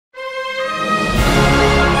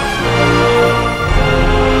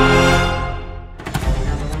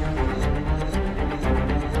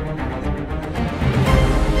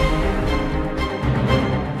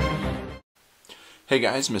Hey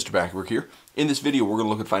guys, Mr. Backerberg here. In this video we're going to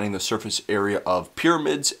look at finding the surface area of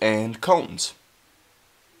pyramids and cones.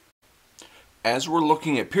 As we're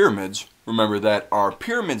looking at pyramids, remember that our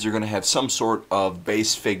pyramids are going to have some sort of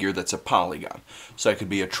base figure that's a polygon. So that could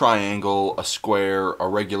be a triangle, a square, a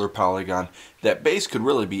regular polygon. That base could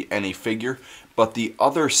really be any figure, but the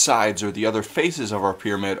other sides or the other faces of our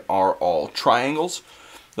pyramid are all triangles.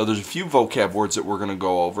 Now there's a few vocab words that we're going to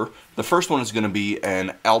go over. The first one is going to be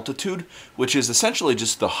an altitude, which is essentially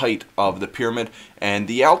just the height of the pyramid, and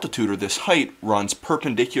the altitude or this height runs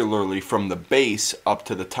perpendicularly from the base up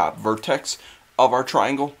to the top vertex of our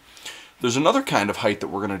triangle. There's another kind of height that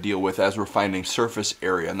we're going to deal with as we're finding surface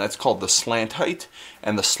area, and that's called the slant height.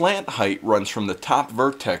 And the slant height runs from the top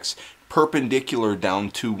vertex perpendicular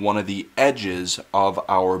down to one of the edges of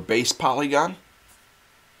our base polygon.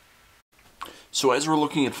 So as we're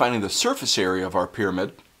looking at finding the surface area of our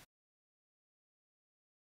pyramid,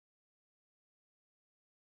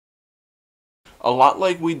 a lot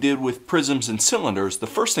like we did with prisms and cylinders, the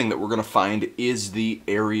first thing that we're going to find is the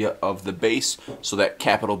area of the base, so that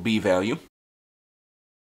capital B value.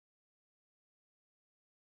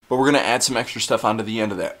 But we're going to add some extra stuff onto the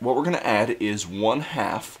end of that. What we're going to add is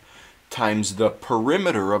 1/2 times the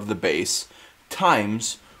perimeter of the base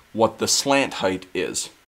times what the slant height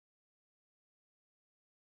is.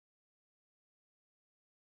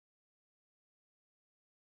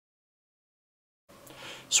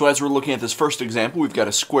 So as we're looking at this first example, we've got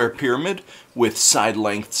a square pyramid with side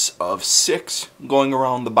lengths of 6 going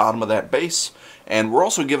around the bottom of that base. And we're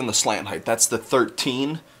also given the slant height. That's the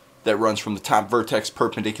 13 that runs from the top vertex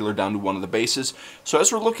perpendicular down to one of the bases. So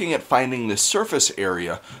as we're looking at finding the surface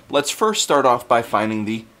area, let's first start off by finding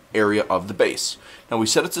the area of the base. Now we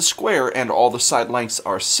said it's a square and all the side lengths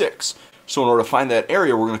are 6. So in order to find that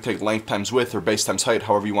area, we're going to take length times width or base times height,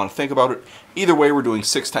 however you want to think about it. Either way, we're doing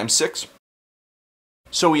 6 times 6.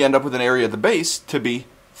 So we end up with an area of the base to be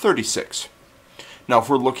 36. Now if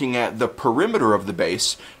we're looking at the perimeter of the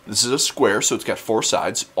base, this is a square, so it's got 4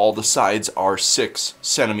 sides. All the sides are 6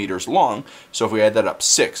 centimeters long. So if we add that up,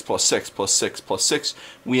 6 plus 6 plus 6 plus 6,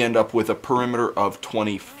 we end up with a perimeter of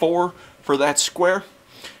 24 for that square.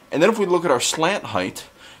 And then if we look at our slant height,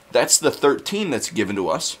 that's the 13 that's given to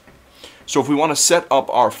us. So if we want to set up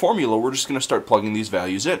our formula, we're just going to start plugging these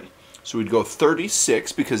values in. So we'd go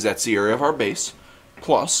 36, because that's the area of our base,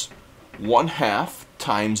 plus 1/2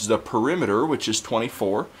 times the perimeter, which is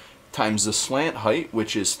 24, times the slant height,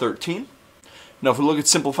 which is 13. Now if we look at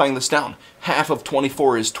simplifying this down, half of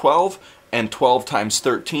 24 is 12, and 12 times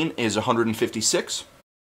 13 is 156.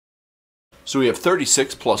 So we have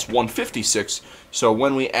 36 plus 156, so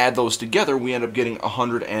when we add those together, we end up getting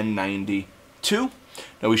 192.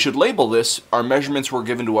 Now we should label this. Our measurements were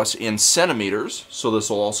given to us in centimeters, so this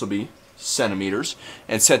will also be centimeters,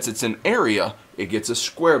 and since it's an area, it gets a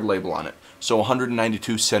squared label on it. So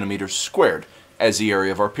 192 centimeters squared as the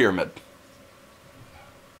area of our pyramid.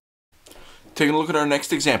 Taking a look at our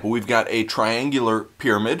next example, we've got a triangular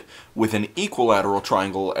pyramid with an equilateral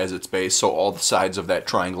triangle as its base, so all the sides of that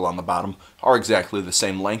triangle on the bottom are exactly the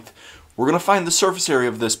same length. We're going to find the surface area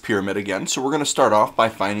of this pyramid again, so we're going to start off by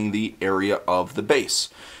finding the area of the base.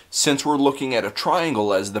 Since we're looking at a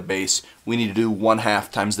triangle as the base, we need to do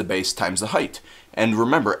 1/2 times the base times the height. And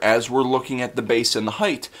remember, as we're looking at the base and the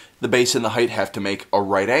height have to make a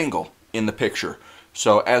right angle in the picture.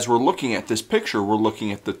 So as we're looking at this picture, we're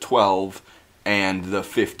looking at the 12 and the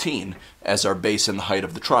 15 as our base and the height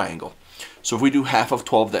of the triangle. So if we do half of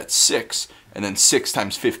 12, that's 6, and then 6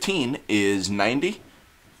 times 15 is 90.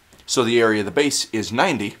 So the area of the base is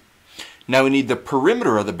 90. Now we need the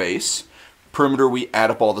perimeter of the base. Perimeter, we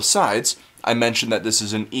add up all the sides. I mentioned that this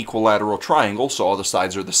is an equilateral triangle, so all the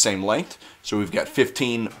sides are the same length. So we've got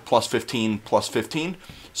 15 plus 15 plus 15.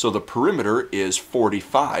 So the perimeter is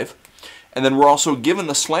 45. And then we're also given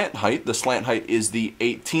the slant height. The slant height is the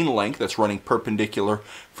 18 length that's running perpendicular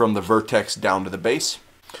from the vertex down to the base.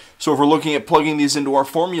 So if we're looking at plugging these into our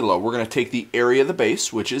formula, we're going to take the area of the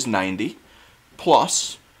base, which is 90,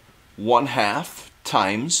 plus 1/2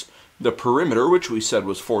 times the perimeter, which we said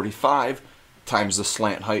was 45, times the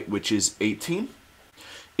slant height, which is 18.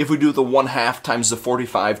 If we do the 1/2 times the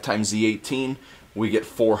 45 times the 18, we get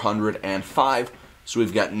 405. So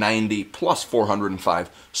we've got 90 plus 405.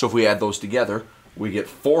 So if we add those together, we get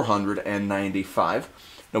 495.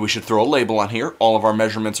 Now we should throw a label on here. All of our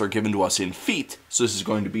measurements are given to us in feet, so this is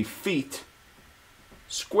going to be feet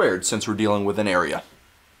squared since we're dealing with an area.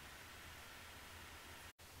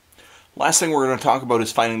 Last thing we're going to talk about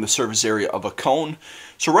is finding the surface area of a cone.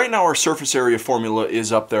 So right now our surface area formula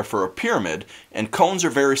is up there for a pyramid, and cones are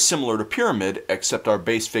very similar to pyramid except our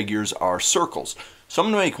base figures are circles. So I'm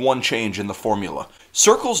going to make one change in the formula.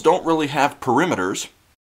 Circles don't really have perimeters.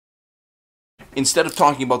 Instead of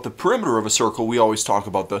talking about the perimeter of a circle, we always talk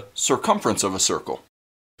about the circumference of a circle.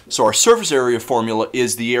 So our surface area formula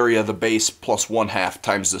is the area of the base plus 1/2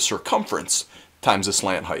 times the circumference times the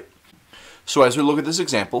slant height. So as we look at this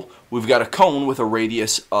example, we've got a cone with a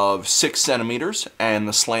radius of 6 centimeters and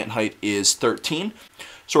the slant height is 13.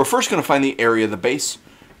 So we're first going to find the area of the base.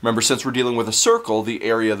 Remember, since we're dealing with a circle, the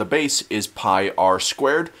area of the base is pi r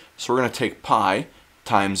squared. So we're going to take pi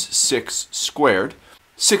times 6 squared.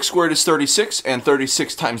 6 squared is 36, and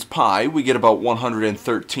 36 times pi, we get about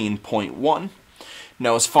 113.1.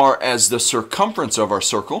 Now as far as the circumference of our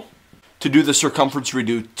circle, to do the circumference we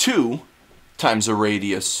do 2 times the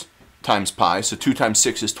radius times pi. So 2 times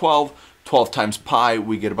 6 is 12. 12 times pi,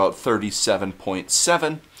 we get about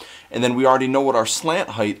 37.7. And then we already know what our slant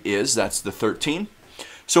height is. That's the 13.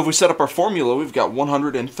 So if we set up our formula, we've got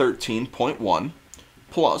 113.1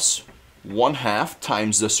 plus 1/2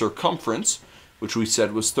 times the circumference, which we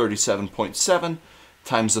said was 37.7,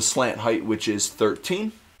 times the slant height, which is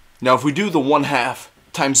 13. Now if we do the 1/2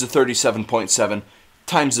 times the 37.7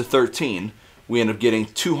 times the 13, we end up getting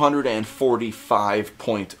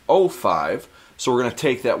 245.05. So we're going to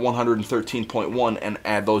take that 113.1 and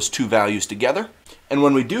add those two values together. And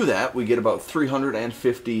when we do that, we get about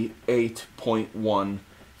 358.15.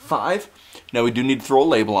 Now we do need to throw a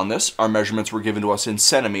label on this. Our measurements were given to us in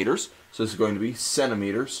centimeters, so this is going to be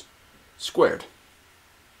centimeters squared.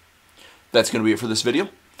 That's going to be it for this video.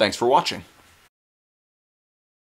 Thanks for watching.